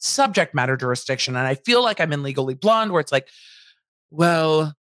subject matter jurisdiction. And I feel like I'm in Legally Blonde, where it's like,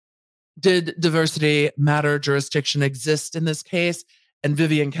 well, did diversity matter jurisdiction exist in this case? And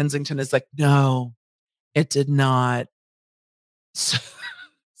Vivian Kensington is like, no, it did not.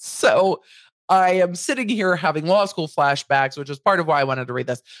 So I am sitting here having law school flashbacks, which is part of why I wanted to read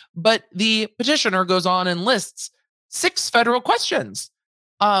this. But the petitioner goes on and lists 6 federal questions.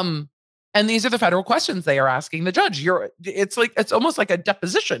 And these are the federal questions they are asking the judge. It's almost like a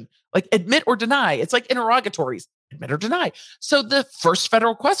deposition, like admit or deny. It's like interrogatories, admit or deny. So the first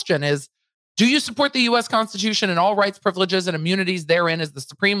federal question is, do you support the U.S. Constitution and all rights, privileges, and immunities therein as the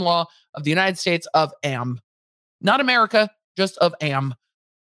supreme law of the United States of AM? Not America, just of AM.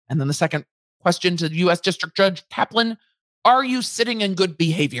 And then the second question to the U.S. District Judge Kaplan, are you sitting in good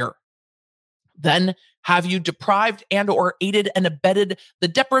behavior? Then, have you deprived and or aided and abetted the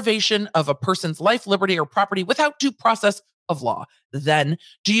deprivation of a person's life, liberty, or property without due process of law? Then,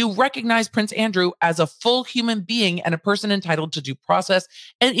 do you recognize Prince Andrew as a full human being and a person entitled to due process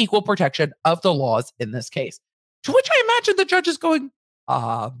and equal protection of the laws in this case? To which I imagine the judge is going,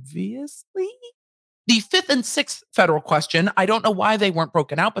 obviously. The 5th and 6th federal question, I don't know why they weren't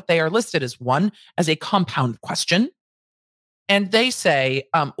broken out, but they are listed as one, as a compound question. And they say,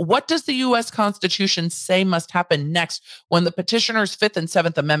 what does the U.S. Constitution say must happen next when the petitioner's 5th and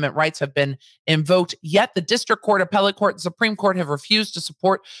 7th Amendment rights have been invoked, yet the District Court, Appellate Court, and Supreme Court have refused to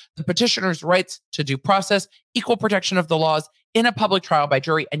support the petitioner's rights to due process, equal protection of the laws in a public trial by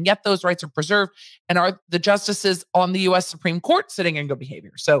jury, and yet those rights are preserved, and are the justices on the U.S. Supreme Court sitting in good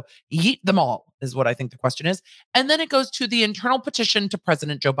behavior? So yeet them all is what I think the question is. And then it goes to the internal petition to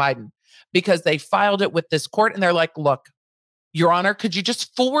President Joe Biden, because they filed it with this court, and they're like, look, Your Honor, could you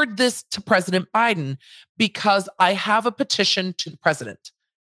just forward this to President Biden, because I have a petition to the president.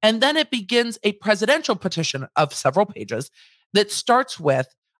 And then it begins a presidential petition of several pages that starts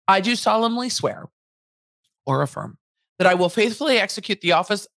with, I do solemnly swear or affirm that I will faithfully execute the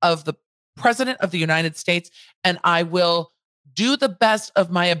office of the President of the United States, and I will do the best of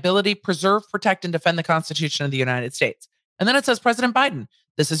my ability, preserve, protect, and defend the Constitution of the United States. And then it says, President Biden,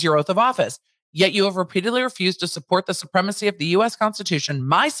 this is your oath of office. Yet you have repeatedly refused to support the supremacy of the U.S. Constitution,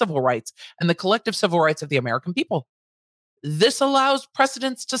 my civil rights, and the collective civil rights of the American people. This allows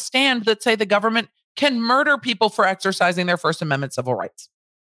precedents to stand that say the government can murder people for exercising their First Amendment civil rights.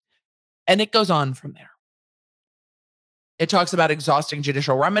 And it goes on from there. It talks about exhausting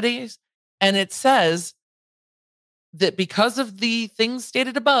judicial remedies, and it says that because of the things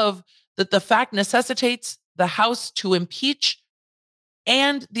stated above, that the fact necessitates the House to impeach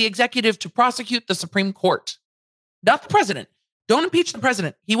and the executive to prosecute the Supreme Court, not the president. Don't impeach the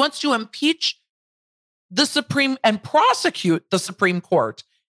president. He wants to impeach the Supreme and prosecute the Supreme Court,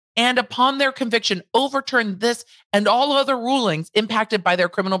 and upon their conviction, overturn this and all other rulings impacted by their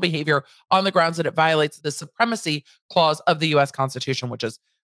criminal behavior on the grounds that it violates the supremacy clause of the U.S. Constitution, which is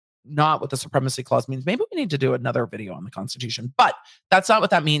not what the supremacy clause means. Maybe we need to do another video on the Constitution, but that's not what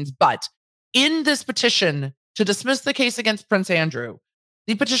that means. But in this petition to dismiss the case against Prince Andrew,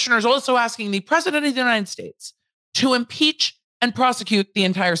 the petitioner is also asking the President of the United States to impeach and prosecute the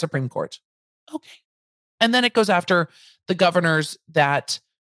entire Supreme Court. Okay. And then it goes after the governors that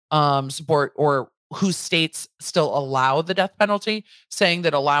support or whose states still allow the death penalty, saying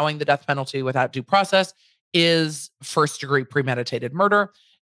that allowing the death penalty without due process is first-degree premeditated murder,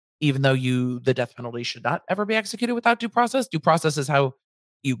 even though the death penalty should not ever be executed without due process. Due process is how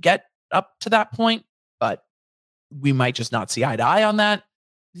you get up to that point, but we might just not see eye to eye on that.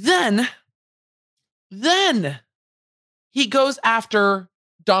 Then he goes after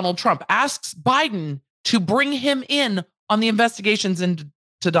Donald Trump, asks Biden to bring him in on the investigations into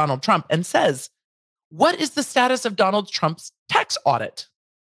Donald Trump, and says, what is the status of Donald Trump's tax audit?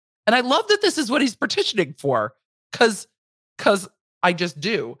 And I love that this is what he's petitioning for, because I just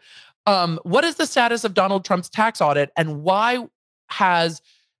do. What is the status of Donald Trump's tax audit, and why has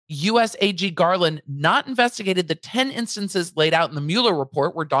U.S. AG Garland not investigated the 10 instances laid out in the Mueller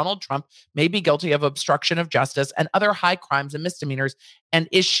report where Donald Trump may be guilty of obstruction of justice and other high crimes and misdemeanors, and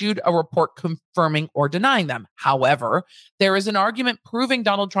issued a report confirming or denying them? However, there is an argument proving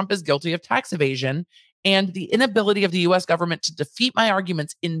Donald Trump is guilty of tax evasion, and the inability of the U.S. government to defeat my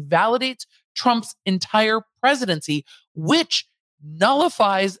arguments invalidates Trump's entire presidency, which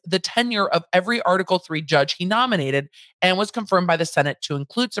nullifies the tenure of every Article 3 judge he nominated, and was confirmed by the Senate to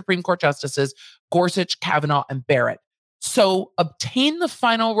include Supreme Court Justices Gorsuch, Kavanaugh, and Barrett. So obtain the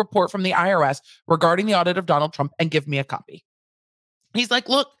final report from the IRS regarding the audit of Donald Trump and give me a copy. He's like,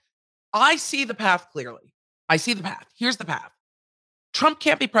 look, I see the path clearly. I see the path. Here's the path. Trump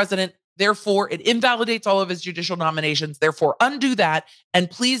can't be president. Therefore, it invalidates all of his judicial nominations. Therefore, undo that. And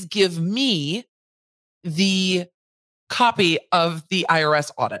please give me the copy of the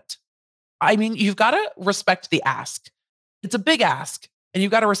IRS audit. I mean, you've got to respect the ask. It's a big ask, and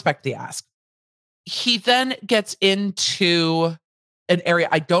you've got to respect the ask. He then gets into an area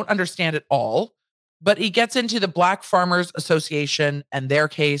I don't understand at all, but he gets into the Black Farmers Association and their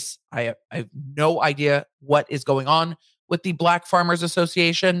case. I have no idea what is going on with the Black Farmers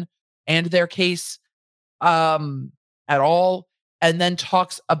Association and their case at all. And then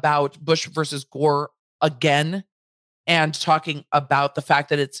talks about Bush versus Gore again, and talking about the fact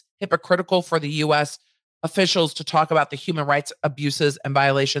that it's hypocritical for the U.S. officials to talk about the human rights abuses and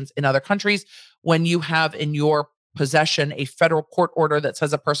violations in other countries when you have in your possession a federal court order that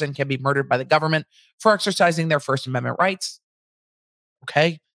says a person can be murdered by the government for exercising their First Amendment rights.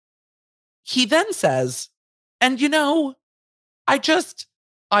 Okay. He then says, and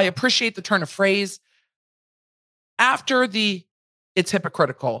I appreciate the turn of phrase after it's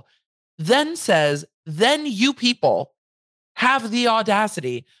hypocritical, then says, then you people have the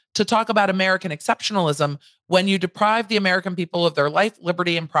audacity to talk about American exceptionalism when you deprive the American people of their life,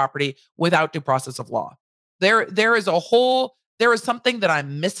 liberty, and property without due process of law. There is something that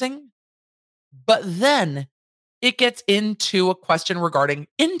I'm missing, but then it gets into a question regarding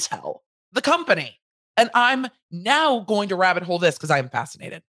Intel, the company. And I'm now going to rabbit hole this because I am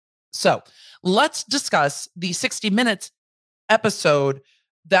fascinated. So let's discuss the 60 Minutes episode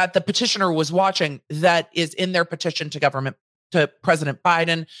that the petitioner was watching that is in their petition to President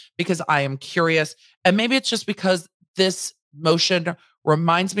Biden, because I am curious. And maybe it's just because this motion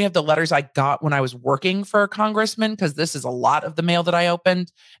reminds me of the letters I got when I was working for a congressman, because this is a lot of the mail that I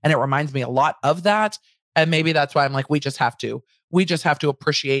opened, and it reminds me a lot of that. And maybe that's why I'm like, we just have to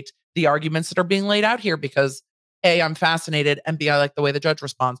appreciate the arguments that are being laid out here, because A, I'm fascinated, and B, I like the way the judge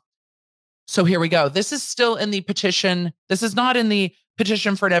responds. So here we go. This is still in the petition. This is not in the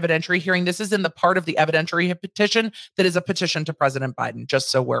petition for an evidentiary hearing. This is in the part of the evidentiary petition that is a petition to President Biden, just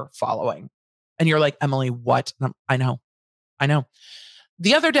so we're following. And you're like, Emily, what? I know.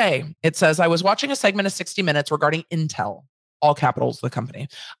 The other day, it says, I was watching a segment of 60 Minutes regarding Intel, all capitals, the company.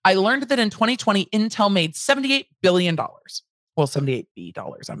 I learned that in 2020, Intel made $78 billion. Well, $78 B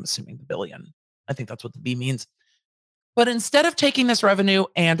dollars. I'm assuming the billion. I think that's what the B means. But instead of taking this revenue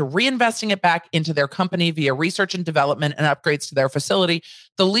and reinvesting it back into their company via research and development and upgrades to their facility,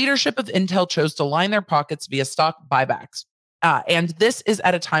 the leadership of Intel chose to line their pockets via stock buybacks. And this is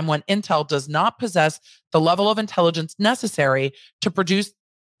at a time when Intel does not possess the level of intelligence necessary to produce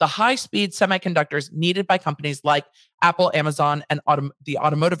the high-speed semiconductors needed by companies like Apple, Amazon, and the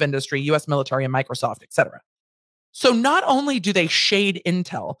automotive industry, U.S. military, and Microsoft, etc. So not only do they shade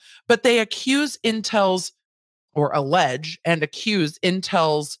Intel, but they accuse Intel's allege and accuse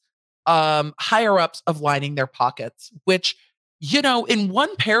Intel's higher-ups of lining their pockets, which, in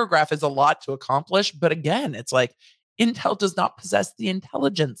one paragraph is a lot to accomplish. But again, it's like Intel does not possess the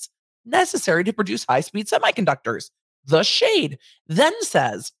intelligence necessary to produce high-speed semiconductors. The shade then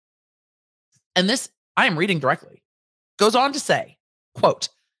says, and this I am reading directly, goes on to say, quote,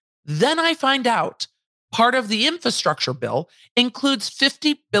 then I find out part of the infrastructure bill includes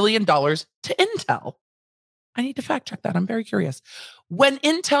 $50 billion to Intel. I need to fact check that. I'm very curious. When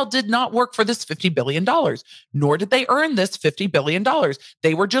Intel did not work for this $50 billion, nor did they earn this $50 billion.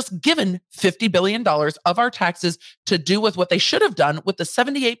 They were just given $50 billion of our taxes to do with what they should have done with the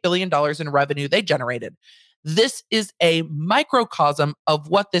 $78 billion in revenue they generated. This is a microcosm of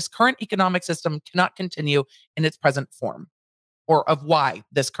what this current economic system cannot continue in its present form, or of why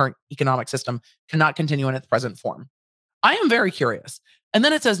this current economic system cannot continue in its present form. I am very curious. And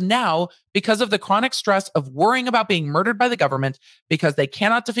then it says now, because of the chronic stress of worrying about being murdered by the government, because they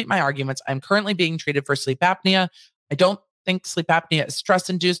cannot defeat my arguments, I'm currently being treated for sleep apnea. I don't think sleep apnea is stress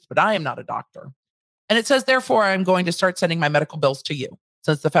induced, but I am not a doctor. And it says, therefore, I'm going to start sending my medical bills to you,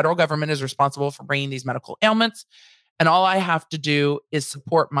 since the federal government is responsible for bringing these medical ailments. And all I have to do is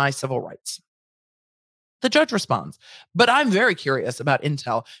support my civil rights. The judge responds, but I'm very curious about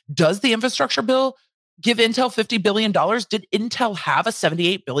Intel. Does the infrastructure bill give Intel $50 billion? Did Intel have a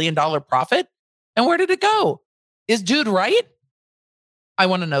 $78 billion profit? And where did it go? Is dude right? I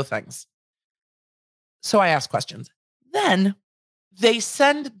want to know things. So I ask questions. Then they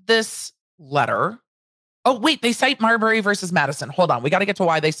send this letter. Oh, wait, they cite Marbury versus Madison. Hold on. We got to get to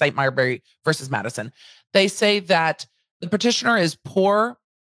why they cite Marbury versus Madison. They say that the petitioner is poor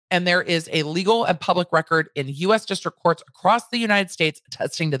and there is a legal and public record in U.S. district courts across the United States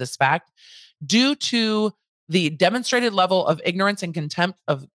attesting to this fact. Due to the demonstrated level of ignorance and contempt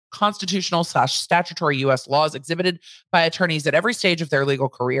of constitutional/statutory U.S. laws exhibited by attorneys at every stage of their legal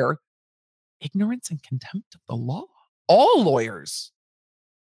career. Ignorance and contempt of the law. All lawyers.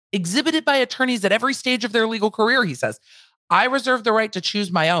 Exhibited by attorneys at every stage of their legal career, he says. I reserve the right to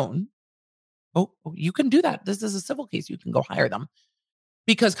choose my own. Oh, you can do that. This is a civil case. You can go hire them.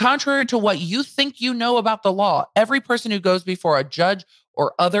 Because contrary to what you think you know about the law, every person who goes before a judge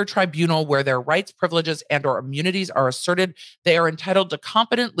or other tribunal where their rights, privileges, and or immunities are asserted, they are entitled to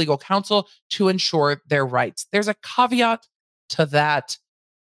competent legal counsel to ensure their rights. There's a caveat to that,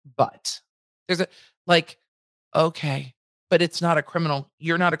 but there's okay, but it's not a criminal.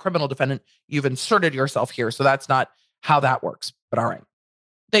 You're not a criminal defendant. You've inserted yourself here. So that's not how that works, but all right.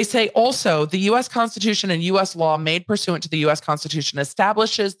 They say also the U.S. Constitution and U.S. law made pursuant to the U.S. Constitution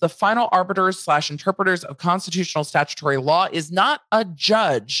establishes the final arbiters/interpreters of constitutional statutory law is not a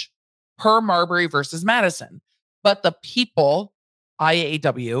judge per Marbury versus Madison, but the people,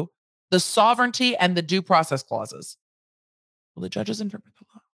 IAW, the sovereignty and the due process clauses. Well, the judges interpret the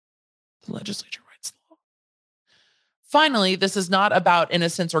law. The legislature writes the law. Finally, this is not about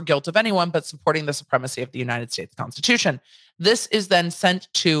innocence or guilt of anyone, but supporting the supremacy of the United States Constitution. This is then sent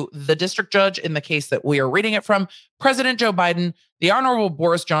to the district judge in the case that we are reading it from, President Joe Biden, the Honorable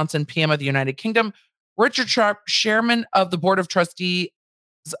Boris Johnson, PM of the United Kingdom, Richard Sharp, Chairman of the Board of Trustees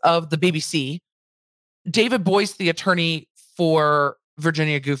of the BBC, David Boyce, the attorney for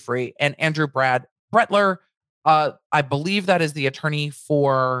Virginia Giuffre, and Andrew Brettler, I believe that is the attorney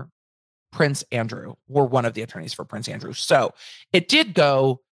for Prince Andrew, or one of the attorneys for Prince Andrew. So it did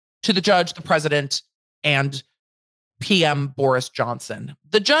go to the judge, the president, and PM Boris Johnson.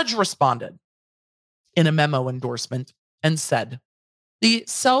 The judge responded in a memo endorsement and said, the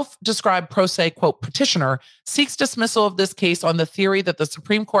self-described pro se, quote, petitioner seeks dismissal of this case on the theory that the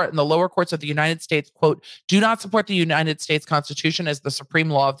Supreme Court and the lower courts of the United States, quote, do not support the United States Constitution as the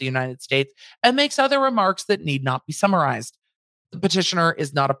supreme law of the United States, and makes other remarks that need not be summarized. The petitioner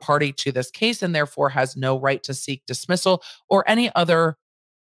is not a party to this case and therefore has no right to seek dismissal or any other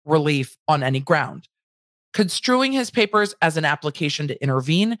relief on any ground. Construing his papers as an application to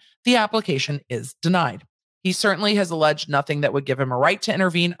intervene, the application is denied. He certainly has alleged nothing that would give him a right to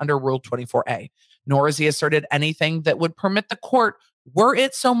intervene under Rule 24A, nor has he asserted anything that would permit the court, were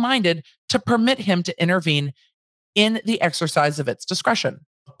it so minded, to permit him to intervene in the exercise of its discretion.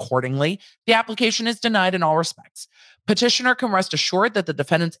 Accordingly, the application is denied in all respects. Petitioner can rest assured that the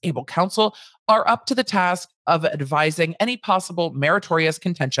defendant's able counsel are up to the task of advising any possible meritorious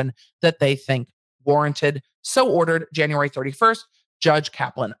contention that they think warranted. So ordered, January 31st, Judge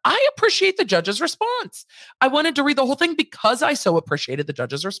Kaplan. I appreciate the judge's response. I wanted to read the whole thing because I so appreciated the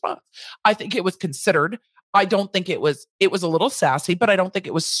judge's response. I think it was considered. I don't think it was a little sassy, but I don't think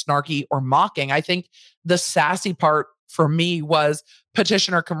it was snarky or mocking. I think the sassy part for me was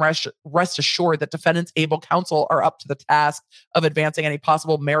petitioner can rest assured that defendants' able counsel are up to the task of advancing any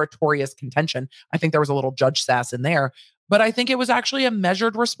possible meritorious contention. I think there was a little judge sass in there, but I think it was actually a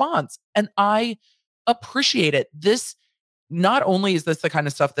measured response. And I appreciate it. This, not only is this the kind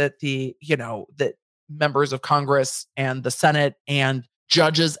of stuff that that members of Congress and the Senate and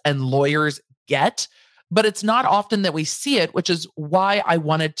judges and lawyers get, but it's not often that we see it, which is why I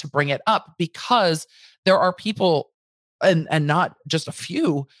wanted to bring it up, because there are people, and not just a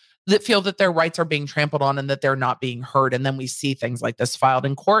few, that feel that their rights are being trampled on and that they're not being heard. And then we see things like this filed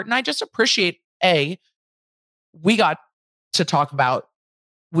in court. And I just appreciate we got to talk about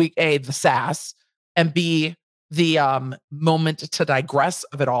the sass, and B, the moment to digress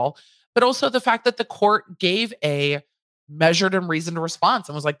of it all, but also the fact that the court gave a measured and reasoned response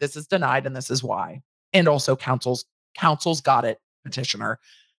and was like, this is denied and this is why. And also counsel's got it, petitioner.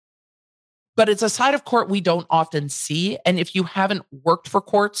 But it's a side of court we don't often see. And if you haven't worked for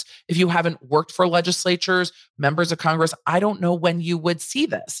courts, if you haven't worked for legislatures, members of Congress, I don't know when you would see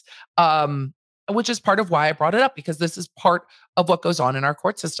this. Which is part of why I brought it up, because this is part of what goes on in our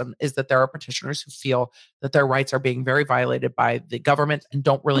court system, is that there are petitioners who feel that their rights are being very violated by the government and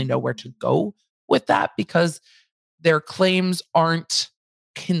don't really know where to go with that because their claims aren't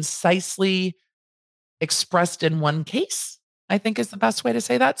concisely expressed in one case, I think is the best way to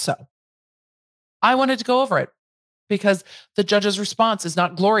say that. So I wanted to go over it because the judge's response is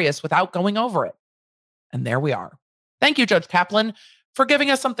not glorious without going over it. And there we are. Thank you, Judge Kaplan, for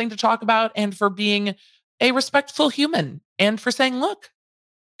giving us something to talk about and for being a respectful human and for saying, look,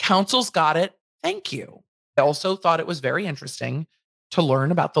 counsel's got it. Thank you. I also thought it was very interesting to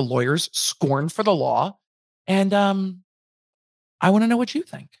learn about the lawyer's scorn for the law. And I want to know what you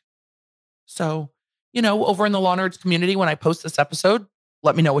think. So, over in the Law Nerds community, when I post this episode,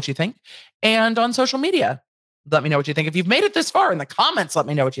 let me know what you think. And on social media, let me know what you think. If you've made it this far in the comments, let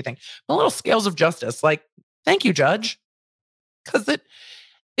me know what you think. The little scales of justice, like, thank you, Judge. Because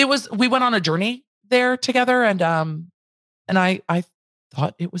we went on a journey there together, and I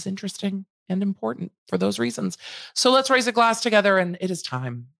thought it was interesting and important for those reasons. So let's raise a glass together, and it is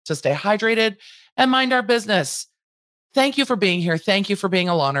time to stay hydrated and mind our business. Thank you for being here. Thank you for being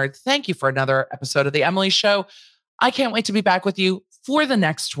a law nerd. Thank you for another episode of The Emily Show. I can't wait to be back with you for the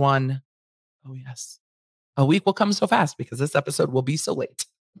next one. Oh, yes. A week will come so fast because this episode will be so late.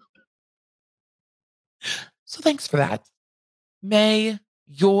 So thanks for that. May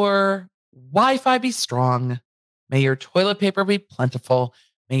your Wi-Fi be strong. May your toilet paper be plentiful.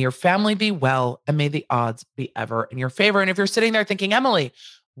 May your family be well. And may the odds be ever in your favor. And if you're sitting there thinking, Emily,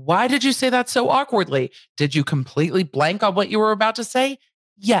 why did you say that so awkwardly? Did you completely blank on what you were about to say?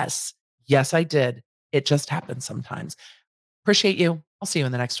 Yes. Yes, I did. It just happens sometimes. Appreciate you. I'll see you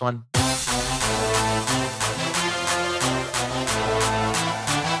in the next one.